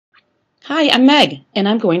Hi, I'm Meg, and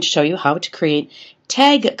I'm going to show you how to create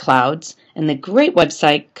tag clouds in the great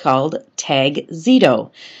website called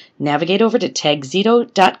tagxedo. Navigate over to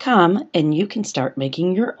tagxedo.com and you can start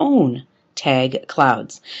making your own tag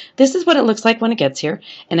clouds. This is what it looks like when it gets here,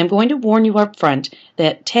 and I'm going to warn you up front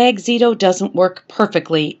that tagxedo doesn't work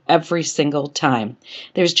perfectly every single time.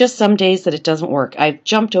 There's just some days that it doesn't work. I've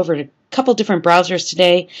jumped over to couple different browsers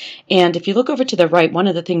today, and if you look over to the right, one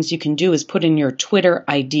of the things you can do is put in your Twitter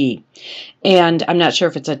ID. And I'm not sure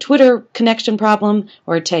if it's a Twitter connection problem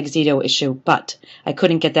or a tagxedo issue, but I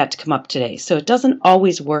couldn't get that to come up today. So it doesn't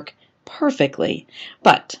always work perfectly,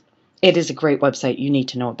 but it is a great website. You need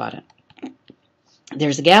to know about it.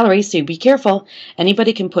 There's a gallery, so be careful.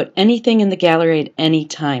 Anybody can put anything in the gallery at any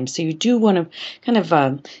time. So you do want to kind of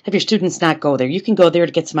have your students not go there. You can go there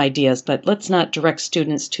to get some ideas, but let's not direct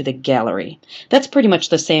students to the gallery. That's pretty much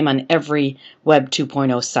the same on every Web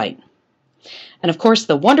 2.0 site. And of course,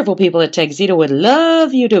 the wonderful people at tagxedo would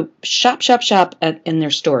love you to shop in their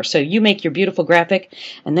store. So you make your beautiful graphic,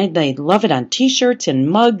 and then they love it on T-shirts and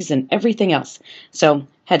mugs and everything else. So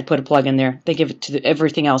had to put a plug in there. They give it to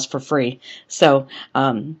everything else for free. So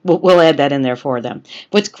we'll add that in there for them.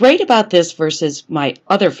 What's great about this versus my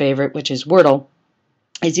other favorite, which is Wordle,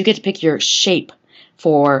 is you get to pick your shape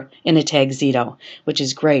in a tagxedo, which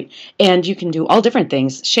is great. And you can do all different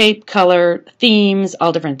things, shape, color, themes,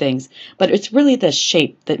 all different things. But it's really the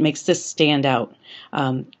shape that makes this stand out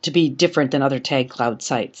to be different than other tag cloud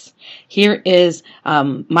sites. Here is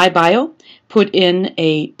my bio. Put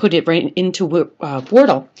it right into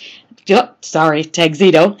Wordle. Oh, sorry,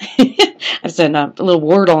 tagxedo. I said a little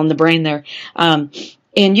Wordle in the brain there.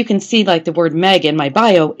 And you can see like the word Meg in my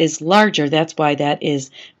bio is larger. That's why that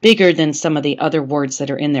is bigger than some of the other words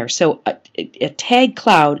that are in there. So a tag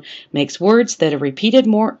cloud makes words that are repeated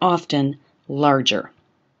more often larger.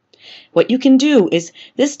 What you can do is,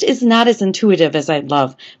 this is not as intuitive as I'd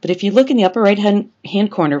love, but if you look in the upper right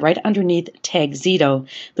hand corner, right underneath tagxedo,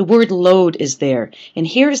 the word load is there. And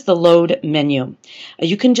here's the load menu.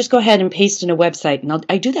 You can just go ahead and paste in a website. And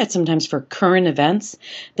I do that sometimes for current events.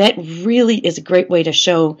 That really is a great way to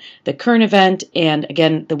show the current event. And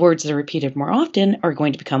again, the words that are repeated more often are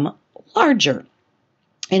going to become larger.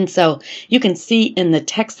 And so you can see in the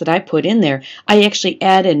text that I put in there, I actually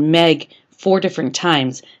added Meg 4 different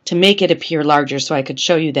times to make it appear larger so I could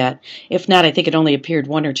show you that. If not, I think it only appeared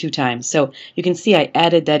 1 or 2 times. So you can see I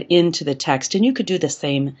added that into the text, and you could do the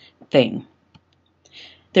same thing.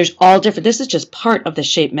 There's all different, this is just part of the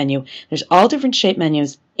shape menu. There's all different shape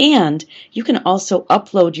menus, and you can also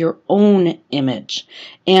upload your own image.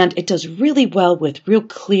 And it does really well with real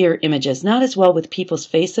clear images, not as well with people's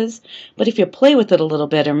faces, but if you play with it a little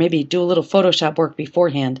bit or maybe do a little Photoshop work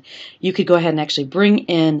beforehand, you could go ahead and actually bring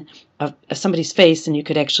in somebody's face, and you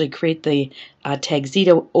could actually create the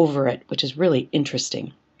tagxedo over it, which is really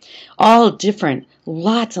interesting. All different,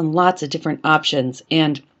 lots and lots of different options,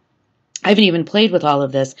 and I haven't even played with all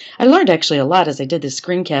of this. I learned actually a lot as I did this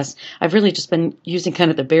screencast. I've really just been using kind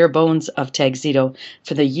of the bare bones of tagxedo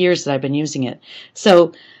for the years that I've been using it.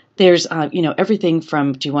 So there's everything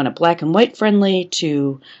from, do you want it black and white friendly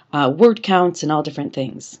to word counts and all different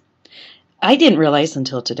things. I didn't realize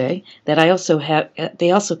until today that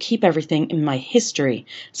they also keep everything in my history,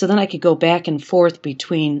 so then I could go back and forth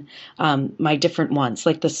between my different ones.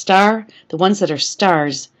 Like the ones that are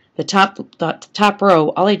stars, the top row,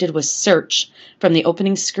 all I did was search from the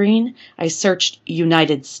opening screen. I searched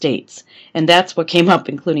United States, and that's what came up,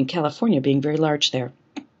 including California being very large there.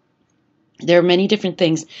 There are many different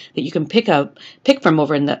things that you can pick from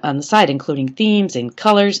over on the side, including themes and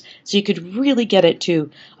colors, so you could really get it to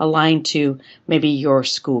align to maybe your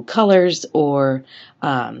school colors, or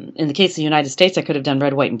in the case of the United States, I could have done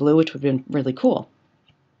red, white, and blue, which would have been really cool.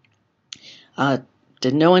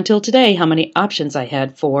 Didn't know until today how many options I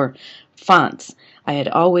had for fonts. I had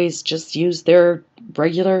always just used their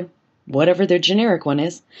regular, whatever their generic one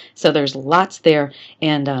is. So there's lots there,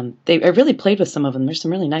 and I really played with some of them. There's some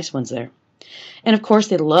really nice ones there. And of course,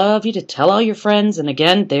 they love you to tell all your friends. And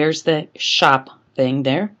again, there's the shop thing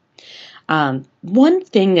there. One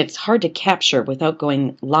thing that's hard to capture without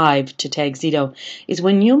going live to tagxedo is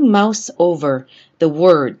when you mouse over the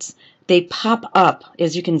words, they pop up,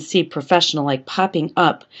 as you can see, professional, like popping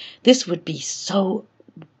up. This would be so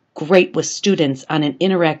great with students on an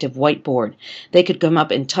interactive whiteboard. They could come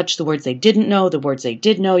up and touch the words they didn't know, the words they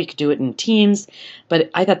did know. You could do it in teams, but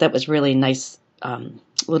I thought that was really nice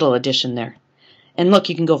little addition there. And look,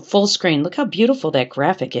 you can go full screen. Look how beautiful that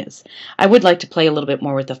graphic is. I would like to play a little bit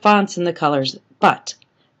more with the fonts and the colors, but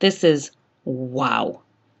this is wow.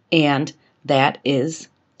 And that is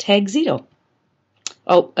tagxedo.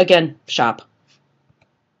 Oh, again, shop.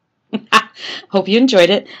 Hope you enjoyed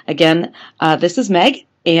it. Again, this is Meg,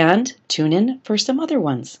 and tune in for some other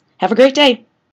ones. Have a great day.